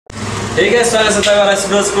Hey guys, स्वागत छ तपाईहरुलाई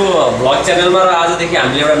सुरजको भ्लग च्यानलमा र आजदेखि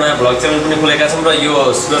हामीले एउटा नयाँ भ्लग च्यानल पनि खोलेका छौं र यो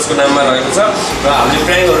सुरजको नाममा रहेको छ र हामीले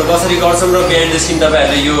प्र्याङ्कहरु कसरी गर्छौं र बिहाइन्ड द सिन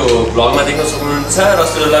तपाईहरुले यो भ्लगमा देख्न सक्नुहुन्छ र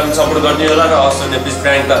सुरजलाई पनि सपोर्ट गर्ने होला र अवश्य नेप्लिज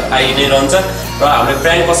प्र्याङ्क त आइ नै रहन्छ र हामीले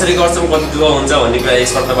प्र्याङ्क कसरी गर्छौं कति दुःख हुन्छ भन्ने कुरा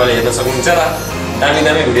यसमा तपाईले हेर्न सक्नुहुन्छ र दामी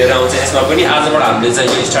भिडियोहरु आउँछ यसमा पनि आजबाट हामीले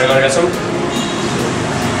चाहिँ यो स्टार्ट गरेका छौं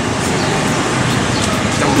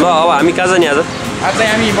ल अब हामी कहाँ जाने आज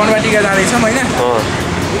चाहिँ हामी बनवाटीका जाँदै छौं हैन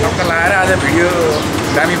टक्क लाएर आज भिडियो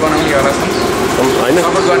दामी बनाउने होला छौं हैन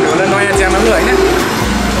सपोर्ट गर्ने होला नयाँ च्यानल हो हैन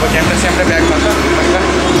अब क्यामेरा ब्याक गर्छ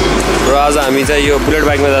र आज हामी चाहिँ यो बुलेट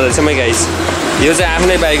बाइकमा जाँदै छौं है गाइस यो चाहिँ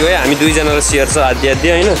आफ्नै बाइक हो है हामी दुई जनाले शेयर छ आदि हैन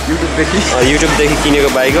युट्युबदेखि किनेको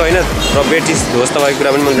बाइक हो हैन र ब्याट्री ध्वस्त भएको कुरा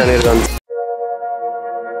पनि म जानेर जान्छु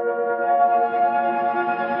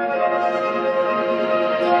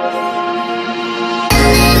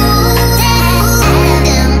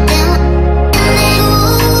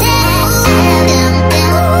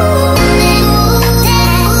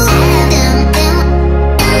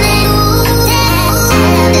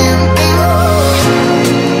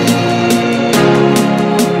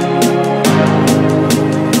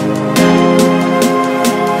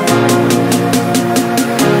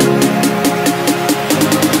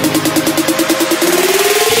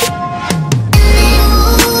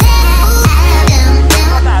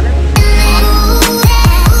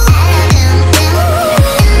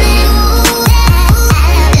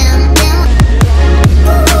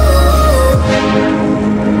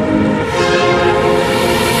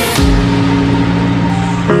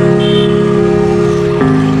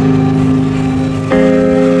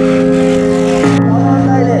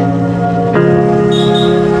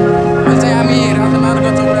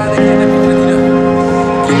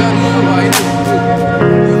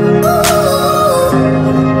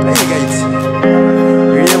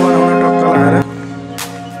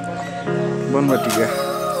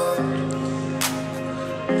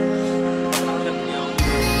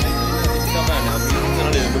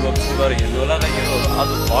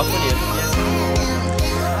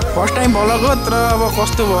फर्स्ट टाइम भ्लग हो तर अब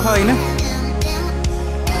कस्तो भयो हैन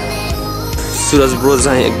सुरज ब्रो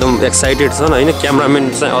चाहिँ एकदम एक्साइटेड छन् हैन क्यामेराम्यान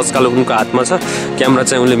चाहिँ आजकल उनको हातमा छ क्यामेरा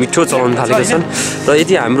चाहिँ उनले मिठो चलाउन थालेका छन् र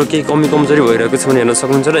यदि हाम्रो केही कमी कमजोरी भइरहेको छ भने हेर्न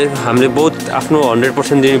सक्नुहुन्छ र हामीले बहुत आफ्नो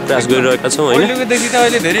 100% दिने प्रयास गरिरहेका छौं हैन पहिलेदेखि त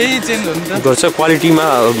अहिले धेरै चेन्ज हुन्छ गर्छ क्वालिटीमा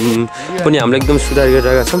पनि हामीले एकदम सुधार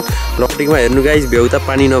गरिरहेका छौं लकटिङमा हेर्नु गाइस भ्यौता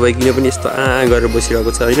पानी नभइकिन पनि यस्तो गरेर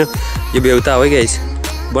बसिरहेको छ हैन यो भ्यौता हो गाइस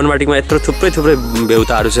बनवाटीमा यत्रो थुप्रै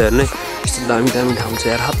भ्यौताहरु छ हेर्नु यस्तो दामी ठाउँ छ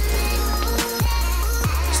यार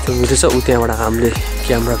यस्तो मिठो छ उ त्यहाँबाट हामीले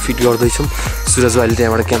क्यामेरा फिट गर्दै छौं सुरज भाइले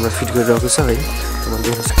त्यहाँबाट क्यामेरा फिट गरिरहेको छ है तपाईले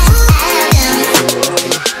देख्न सक्नुहुन्छ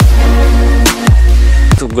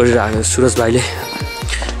त्यो गरिरहेको सुरज भाइले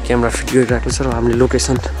क्यामेरा फिट गरिरहेको छ र हामीले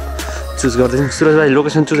लोकेसन चुज गर्दैछौं सुरज भाइ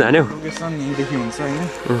लोकेसन चुज हान्यो लोकेसन यहीँदेखि हुन्छ हैन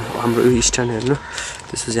हाम्रो यो स्ट्यान्ड हेर्नु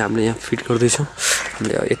त्यसपछि हामीले यहाँ फिट गर्दै छौं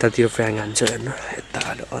हामीले यतातिर प्र्याङ्क हान्छ हेर्नु यता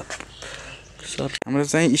हाम्रो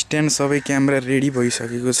चाहिँ स्ट्यान्ड सबै क्यामेरा रेडी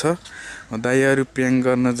भइसकेको छ दाइहरु प्र्याङ्क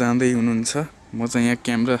गर्न जाँदै हुनुहुन्छ म चाहिँ यहाँ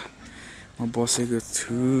क्यामेरामा बसेको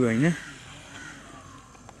छु हैन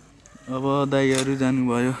अब दाइहरु जानु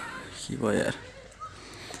भयो के भयो यार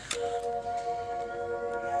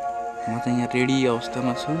म चाहिँ यहाँ रेडी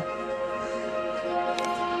अवस्थामा छु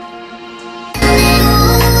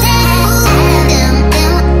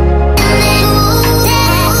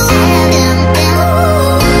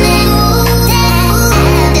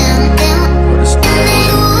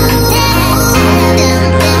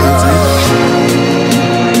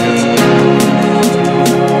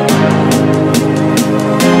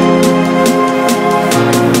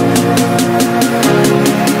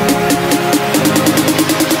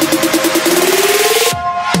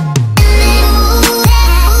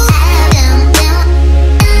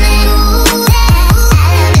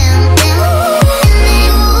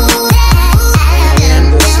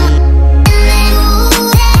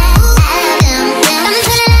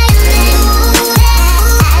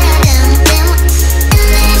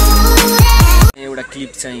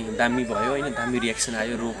चाहिँ दामी भयो हैन दामी रियाक्सन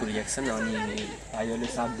आयो रोको रियाक्सन अनि भाइहरुले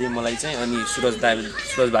साथ दिए मलाई चाहिँ अनि सुरज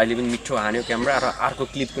भाइले पनि मिठो हान्यो क्यामेरा र अर्को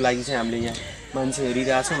क्लिपको लागि चाहिँ हामीले यहाँ मान्छे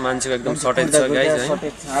हेरिरहेको छौं मान्छेको एकदम सर्टेज छ गाइस हैन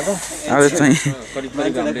आज चाहिँ करिब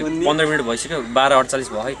हामीले 15 मिनेट भइसक्यो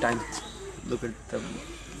 12:48 भयो है टाइम लोकेट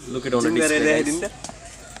अन डिस्प्ले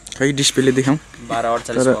खै डिस्प्ले देखाउँ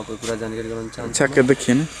 12:48 भएको कुरा जानकारी गराउन चाहन्छु छक्क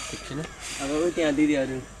देखिएन अब त्यहाँ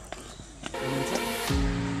दिदीहरु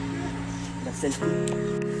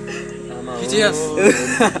Yes. म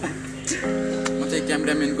चाहिँ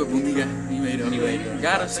क्यामेराम्यानको भूमिका निभाइरहेको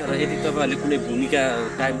गाह्रो छ र यदि तपाईहरुले कुनै भूमिका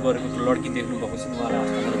टाइप गरेको लड्की देख्नु भएको छ मलाई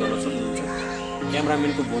हस्तान्तरण गर्न सक्नुहुन्छ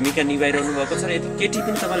क्यामेराम्यानको भूमिका निभाइरहनु भएको छ र यति केटी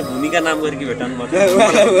पनि तपाईँले भूमिका नाम गरेर भेटाउनु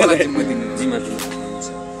भएको जिम्मा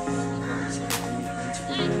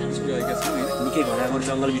निकै घडाको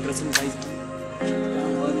जङ्गलभित्र छ नि साइज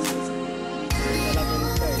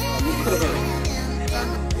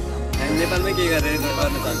नेपालमै के गरेर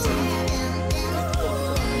गर्न चाहन्छ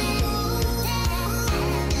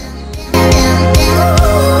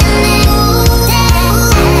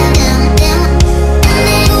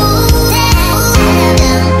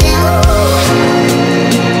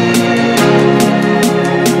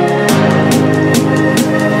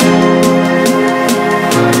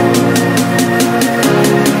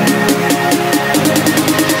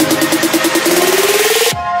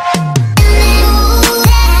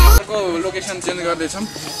गर्दैछौँ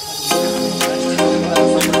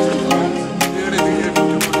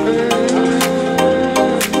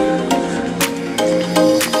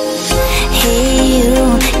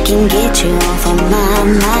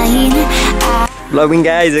ब्लगिङ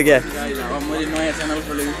गाइज हो क्या मैले नयाँ च्यानल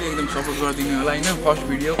खोलेको थिएँ एकदम सपोर्ट गरिदिनु होला होइन फर्स्ट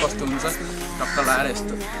भिडियो कस्तो हुन्छ टक्क लाएर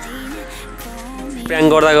यस्तो प्र्याङ्क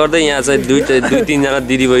गर्दा गर्दै यहाँ चाहिँ दुई तिनजना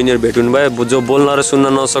दिदी बहिनीहरू भेट्नु भयो जो बोल्न र सुन्न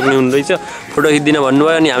नसक्ने हुँदैछ फोटो खिचिदिन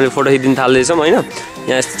भन्नुभयो अनि हामीले फोटो खिचिदिन थाल्दैछौँ होइन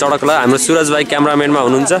यहाँ यस्तो चडक ल हाम्रो सुरज भाइ क्यामराम्यानमा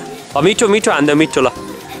हुनुहुन्छ मिठो मिठो हान्दियो मिठो ल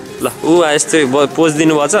ल ऊ यस्तै पोज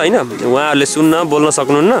दिनुभएको छ होइन उहाँहरूले सुन्न बोल्न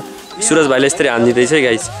सक्नुहुन्न सुरज भाइले यस्तै हानिदिँदैछ है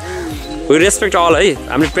गाइस रेस्पेक्ट अल है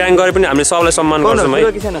हामीले प्र्याङ्क गरे पनि हामीले सबलाई सम्मान गर्छौँ है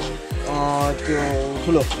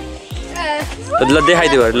ल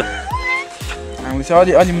देखाइदियो ल हामी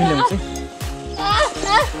चाहिँ अलि मिल्यो चाहिँ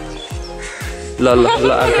ल ल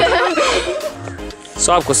ल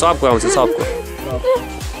सबको आउँछ सबको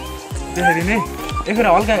त्यसरी नै एकखेर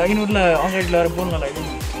हल्का यिनीहरूलाई अगाडि लगाएर बोल्न लाग्यो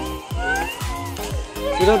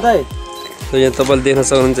यहाँ तपाईँले देख्न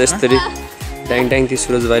सक्नुहुन्छ यसरी ड्याङ ड्याङ ती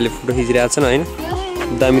सुरज भाइले फोटो खिचिरहेको छन् होइन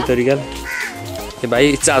दामी तरिकाले ए भाइ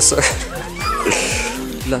इच्छा छ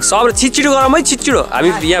ल सबले छिटछिटो गरौँ है छिटछिटो हामी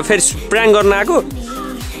यहाँ फेरि प्र्याङ्क गर्न आएको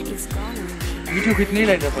मिठो खिच्नै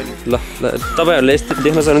लाग्छ पहिले ल ल तपाईँहरूले यस्तो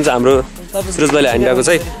देख्न सक्नुहुन्छ हाम्रो सुरज भाइले हानिरहेको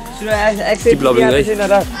चाहिँ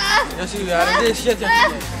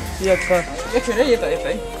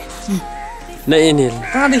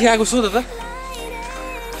कहाँदेखि आएको सो त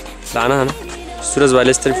लान सुरज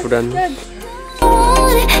भाइले यस्तरी फोटो हान्नु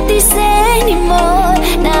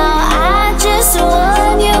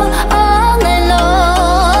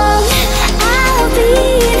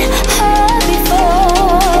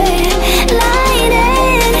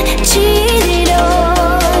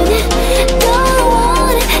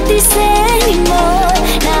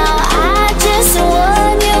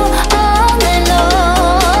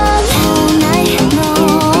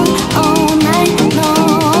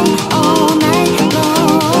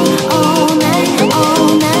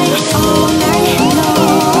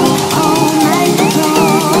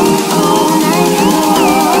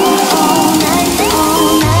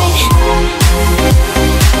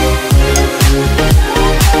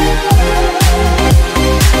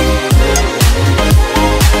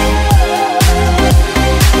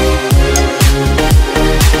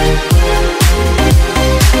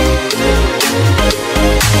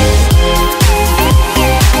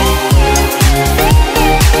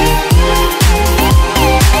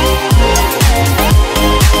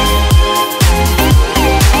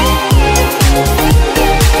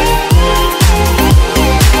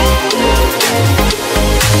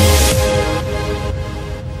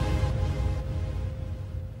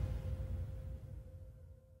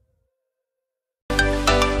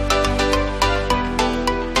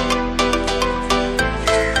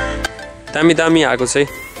दामी दामी आएको छ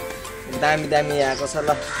है दामी आएको छ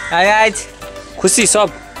ल गाइज खुसी सब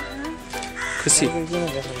खुसी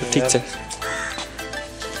ठीक छ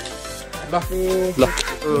ल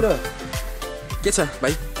के छ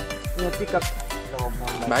भाइ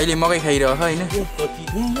भाइले मकै खाइरह होइन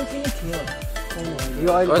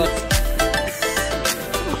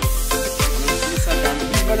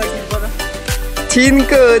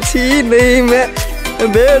छिनको छिनैमा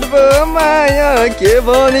भेटको माया के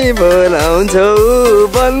भनी बोलाउँछौ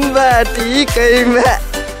बनबाटीकैमा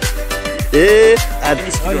ए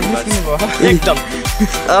एकदम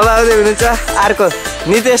अब आउँदै हुनुहुन्छ अर्को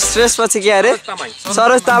नितेश श्रेष्ठपछि के अरे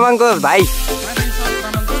सरोज तामाङको भाइ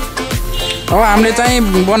अब हामीले चाहिँ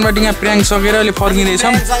बनबाटीमा प्र्याङ्क सकेर अहिले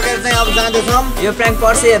फर्किँदैछौँ अब जाँदैछौँ यो प्र्याङ्क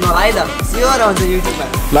पर्छ हेर्नु होला है त स्योर आउँछ युट्युबमा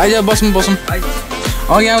भाइ बसौँ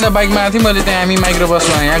अघि आउँदा बाइकमा आएको थियौँ मैले त्यहाँ हामी माइक्रो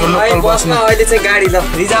बसमा यहाँको लोकल बसमा अहिले चाहिँ गाडी ल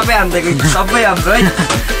रिजर्भै हान्दै सबै हाम्रो है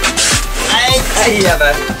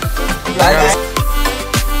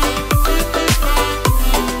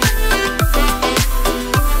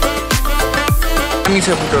दामी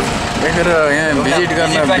छ बुटोल देखेर यहाँ भिजिट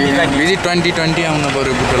गर्न भिजिट 2020 आउनु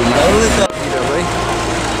पर्यो बुटोलमा भाइ